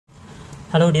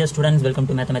Hello dear students, welcome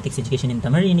to Mathematics Education in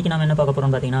Tamil. இன்னைக்கு நாம என்ன பார்க்க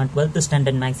போறோம் பாத்தீங்கன்னா 12th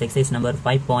standard maths exercise number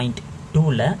 5.2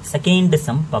 ல second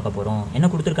sum பார்க்க போறோம். என்ன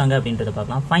கொடுத்திருக்காங்க அப்படின்றத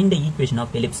பார்க்கலாம். Find the equation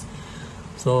of ellipse.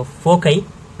 So foci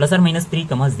plus or minus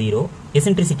 3, 0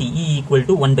 eccentricity E equal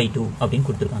to 1/2 அப்படின்னு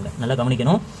கொடுத்திருக்காங்க. நல்லா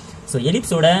கவனிக்கணும். So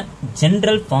ellipse ஓட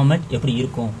general format எப்படி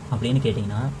இருக்கும் அப்படினு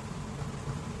கேட்டிங்கனா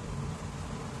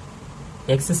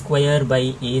x square by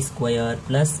a square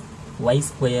plus y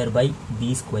square by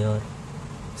b square.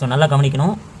 So நல்லா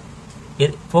கவனிக்கணும்.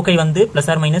 ஃபோக்கை வந்து plus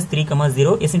or minus 3,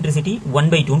 0 eccentricity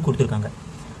 1/2 ன்னு கொடுத்திருக்காங்க.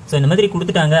 சோ இந்த மாதிரி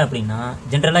கொடுத்துட்டாங்க அப்படினா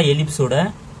ஜெனரலா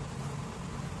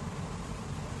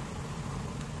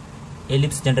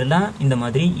எலிப்ஸ் ஜெனரலா இந்த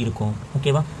மாதிரி இருக்கும்.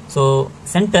 ஓகேவா? சோ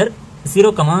சென்டர்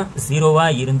 0, 0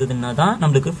 இருந்ததுன்னா தான்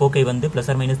நமக்கு ஃபோக்கை வந்து plus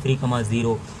or minus 3,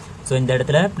 0. சோ இந்த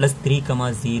இடத்துல plus 3,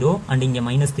 0 and இங்க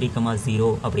minus 3,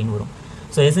 0 அப்படினு வரும்.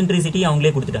 சோ eccentricity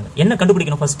அவங்களே கொடுத்துட்டாங்க. என்ன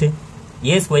கண்டுபிடிக்கணும் first?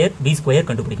 a square b square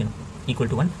கண்டுபிடிக்கணும் equal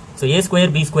to 1. so a square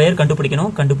b square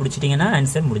கண்டுபிடிக்கணும். கண்டுபிடிச்சிட்டீங்கன்னா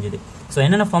ஆன்சர் முடிஞ்சது. சோ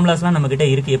என்னென்ன ஃபார்முலாஸ்லாம் நம்ம கிட்ட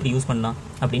இருக்கு, எப்படி யூஸ் பண்ணலாம்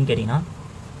அப்படினு கேட்டினா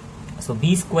so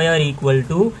b square equal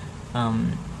to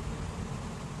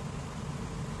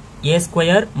a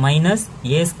square minus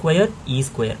a square e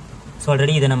square. so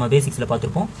already இத நம்ம பேசிக்ஸ்ல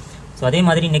பார்த்திருப்போம். சோ அதே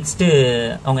மாதிரி நெக்ஸ்ட்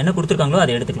அவங்க என்ன கொடுத்திருக்காங்களோ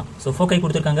அதை எடுத்துக்கலாம். சோ ஃபோக்கை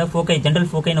கொடுத்திருக்காங்க. ஃபோக்கை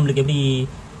ஜெனரல் ஃபோக்கை நமக்கு எப்படி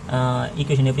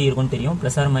ஈக்குவேஷன் எப்படி இருக்கும்னு தெரியும்.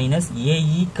 plus or minus ae,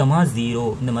 0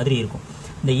 இந்த மாதிரி இருக்கும்.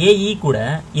 இந்த ae கூட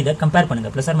இத கம்பேர் பண்ணுங்க.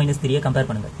 plus or minus 3 கம்பேர்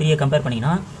பண்ணுங்க. 3 கம்பேர்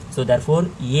பண்ணீங்கனா so therefore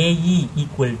ae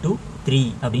equal to 3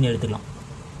 அப்படினு எடுத்துக்கலாம்.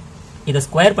 இத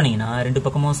ஸ்கொயர் பண்ணீங்கனா ரெண்டு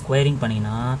பக்கமும் ஸ்கொயரிங்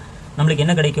பண்ணீங்கனா நமக்கு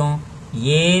என்ன கிடைக்கும்?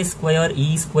 a square e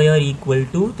square equal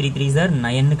to 3 3s are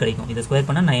 9 ன்னு கிடைக்கும். இத ஸ்கொயர்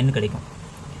பண்ணா 9 ன்னு கிடைக்கும்.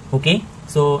 ஓகே?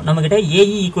 சோ நம்மகிட்ட ae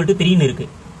equal to 3 ன்னு இருக்கு.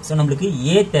 சோ நமக்கு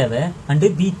a தேவை and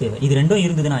b தேவை. இது ரெண்டும்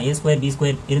இருந்ததுனா a square b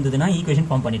square இருந்ததுனா ஈக்குவேஷன்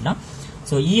ஃபார்ம் பண்ணிடலாம்.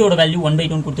 சோ e ஓட வேல்யூ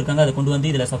 1/2 ன்னு கொடுத்திருக்காங்க. அத கொண்டு வந்து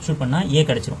இதல சப்ஸ்டிட்யூட் பண்ணா a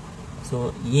கிடைச்சிரும். சோ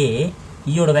a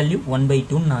e ஓட வேல்யூ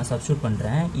 1/2 ன்னு நான் சப்ஸ்டிட்யூட்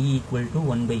பண்றேன். e equal to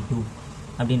 1/2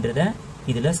 அப்படின்றத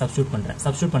இதல சப்ஸ்டிட்யூட் பண்றேன்.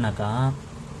 சப்ஸ்டிட்யூட் பண்ணாக்கா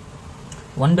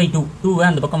 1/2 2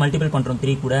 அந்த பக்கம் மல்டிபிள் பண்றோம்.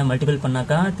 3 கூட மல்டிபிள்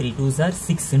பண்ணாக்கா 3 2s are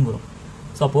 6 ன்னு வரும்.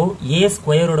 சோ அப்போ a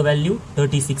ஸ்கொயர் ஓட வேல்யூ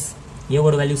 36. a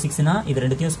ஓட வேல்யூ 6 னா இது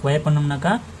ரெண்டுத்தையும் ஸ்கொயர்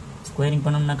பண்ணோம்னாக்கா ஸ்கொயரிங்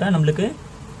பண்ணோம்னாக்கா நமக்கு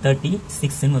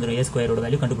 36 ன்னு வந்துரும். a ஸ்கொயர் ஓட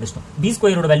வேல்யூ கண்டுபிடிச்சிட்டோம். b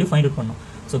ஸ்கொயர் ஓட வேல்யூ ஃபைண்ட் அவுட் பண்ணனும்.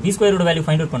 சோ b ஸ்கொயர் ஓட வேல்யூ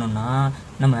ஃபைண்ட் அவுட் பண்ணனும்னா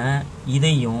நம்ம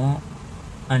இதையும்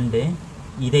and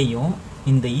இதையும்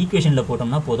இந்த ஈக்குவேஷன்ல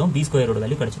போட்டோம்னா போதும். b ஸ்கொயர் ஓட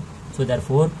வேல்யூ கிடைச்சிடும். So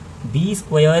therefore b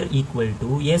square equal to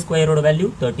a square ஓட value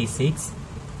 36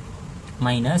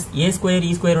 minus a square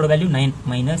e square ஓட வேல்யூ 9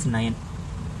 minus 9.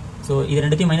 சோ இது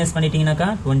ரெண்டுத்தையும் மைனஸ் பண்ணிட்டீங்கனாக்கா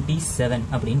 27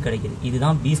 அப்படினு கிடைக்குது.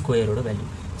 இதுதான் b ஸ்கொயர் ஓட value.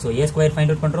 So a square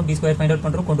find out பண்றோம், b ஸ்கொயர் ஃபைண்ட் அவுட்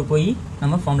பண்றோம், கொண்டு போய்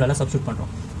நம்ம ஃபார்முலால சப்ஸ்டிட்யூட் பண்றோம்.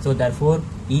 So therefore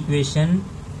equation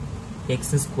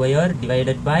x square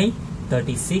divided by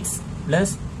 36 plus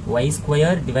y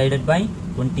square divided by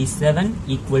 27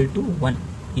 equal to 1.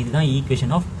 இதுதான்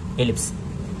ஈக்குவேஷன் ஆஃப் எலிப்ஸ்.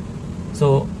 சோ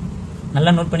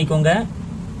நல்லா note பண்ணிக்கோங்க.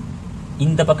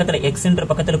 இந்த பக்கத்துல x என்ற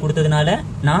பக்கத்துல கொடுத்ததனால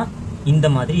நான் இந்த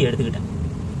மாதிரி எடுத்துக்கிட்டேன்.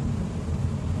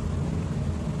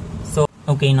 So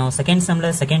okay, now second சம்ல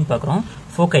second பார்க்கறோம்.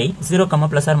 ஃபோக்கை 0,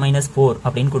 plus or minus 4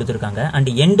 அப்படினு கொடுத்திருக்காங்க and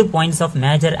end points of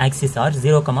major axis are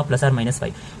 0, plus or minus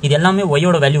 5. இது எல்லாமே y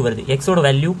ஓட வேல்யூ வருது. x ஓட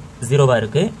வேல்யூ 0வா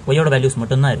இருக்கு, y ஓட வேல்யூஸ்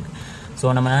மட்டும் தான் இருக்கு. சோ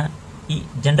நம்ம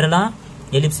ஜெனரலா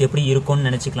எலிப்ஸ் எப்படி இருக்கும்னு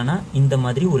நினைச்சுக்கலாம்னா இந்த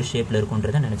மாதிரி ஒரு ஷேப்ல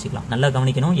இருக்கும்ன்றத நினைச்சுக்கலாம். நல்லா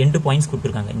கவனிக்கணும். end points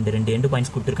கொடுத்திருக்காங்க. இந்த ரெண்டு end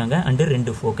points கொடுத்திருக்காங்க and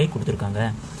ரெண்டு ஃபோக்கை கொடுத்திருக்காங்க.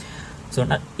 சோ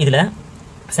இதுல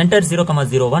சென்டர் 0,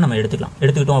 0வா நம்ம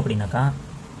எடுத்துக்கிட்டோம் அப்படினாக்கா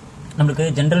நமக்கு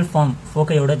ஜெனரல் ஃபார்ம்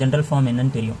ஃபோக்கையோட ஜெனரல் ஃபார்ம்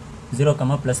என்னன்னு தெரியும். 0,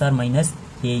 plus or minus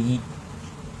ae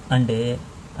and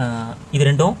இது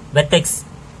ரெண்டும் vertex.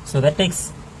 So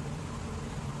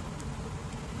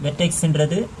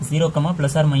வெர்டெக்ஸ்ன்றது 0,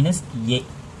 plus or minus a.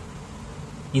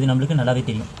 இது நமக்கு நல்லாவே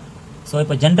தெரியும். சோ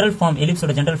இப்போ ஜெனரல் ஃபார்ம்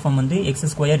எலிப்ஸோட ஜெனரல் ஃபார்ம் வந்து x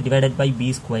square divided by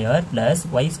b square plus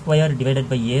y square divided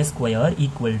by a square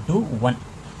equal to 1.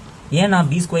 ஏன் நான்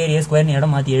b ஸ்கொயர் a ஸ்கொயர்னு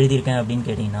இடம் மாத்தி எழுதியிருக்கேன் அப்படின்னு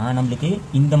கேட்டீங்கன்னா நமக்கு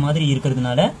இந்த மாதிரி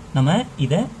இருக்கிறதுனால நம்ம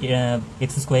இத x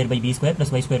square by b square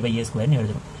plus y square by a ஸ்கொயர்னு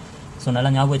எழுதுறோம். சோ நல்லா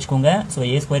ஞாபகம் வச்சுக்கோங்க. சோ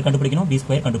a ஸ்கொயர் கண்டுபிடிக்கணும், b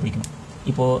ஸ்கொயர் கண்டுபிடிக்கணும்.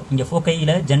 இப்போ இங்க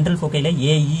ஃபோக்கையில ஜெனரல் ஃபோக்கையில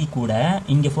ae கூட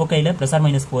இங்க ஃபோக்கையில plus or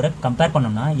minus 4 கம்பேர்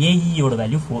பண்ணோம்னா ae யோட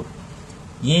வேல்யூ 4.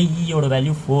 ae யோட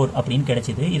வேல்யூ 4 அப்படினு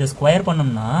கிடைச்சது. இத ஸ்கொயர்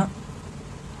பண்ணோம்னா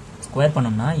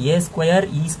a ஸ்கொயர்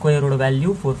e ஸ்கொயர் ஓட வேல்யூ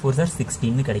 4 4s are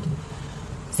 16 ன்னு கிடைக்குது.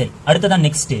 சரி, அடுத்ததா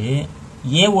நெக்ஸ்ட்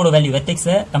a ஓட வேல்யூ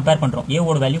வெர்டெக்ஸை கம்பேர் பண்றோம். a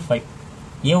ஓட வேல்யூ 5.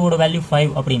 a ஓட வேல்யூ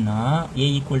 5 அப்படினா a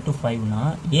equal to 5 னா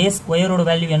a ஸ்கொயர் ஓட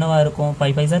வேல்யூ என்னவா இருக்கும்?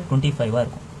 5 5s are 25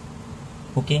 இருக்கும்.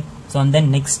 Okay? So and then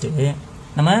next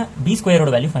நம்ம b ஸ்கொயர்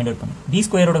ஓட வேல்யூ ஃபைண்ட் அவுட் பண்ணுவோம். b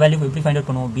ஸ்கொயர் ஓட வேல்யூ எப்படி ஃபைண்ட் அவுட்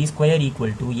பண்ணுவோம்? b square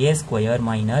equal to a square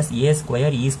minus a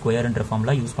square e square என்ற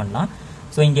ஃபார்முலா யூஸ் பண்ணலாம்.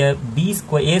 ஸோ இங்கே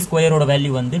ஏ ஸ்கொயரோட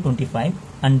வேல்யூ வந்து 25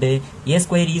 அண்டு ஏ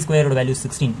ஸ்கொயர் இ ஸ்கொயரோட வேல்யூ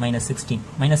 16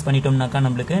 மைனஸ் பண்ணிட்டோம்னாக்கா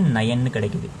நம்மளுக்கு 9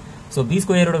 கிடைக்குது. ஸோ பி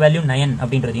ஸ்கொயரோட வேல்யூ 9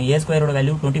 அப்படின்றதையும் ஏ ஸ்கொயரோட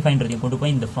வேல்யூ 25ன்றதையும் கொண்டு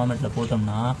போய் இந்த ஃபார்மேட்டில்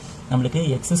போட்டோம்னா நம்மளுக்கு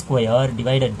X square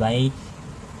divided by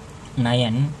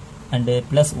 9 and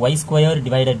plus Y square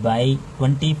divided by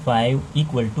 25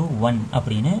 equal to 1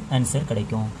 அப்படின்னு ஆன்சர்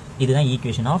கிடைக்கும். இதுதான்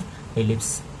ஈக்குவேஷன் ஆஃப்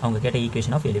எலிப்ஸ். அவங்க கேட்ட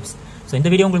ஈக்குவேஷன் ஆஃப் எலிப்ஸ். ஸோ இந்த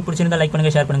வீடியோ உங்களுக்கு பிடிச்சிருந்தா லைக்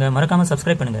பண்ணுங்கள், ஷேர் பண்ணுங்கள், மறக்காமல்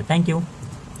சப்ஸ்கிரைப் பண்ணுங்கள். தேங்க்யூ.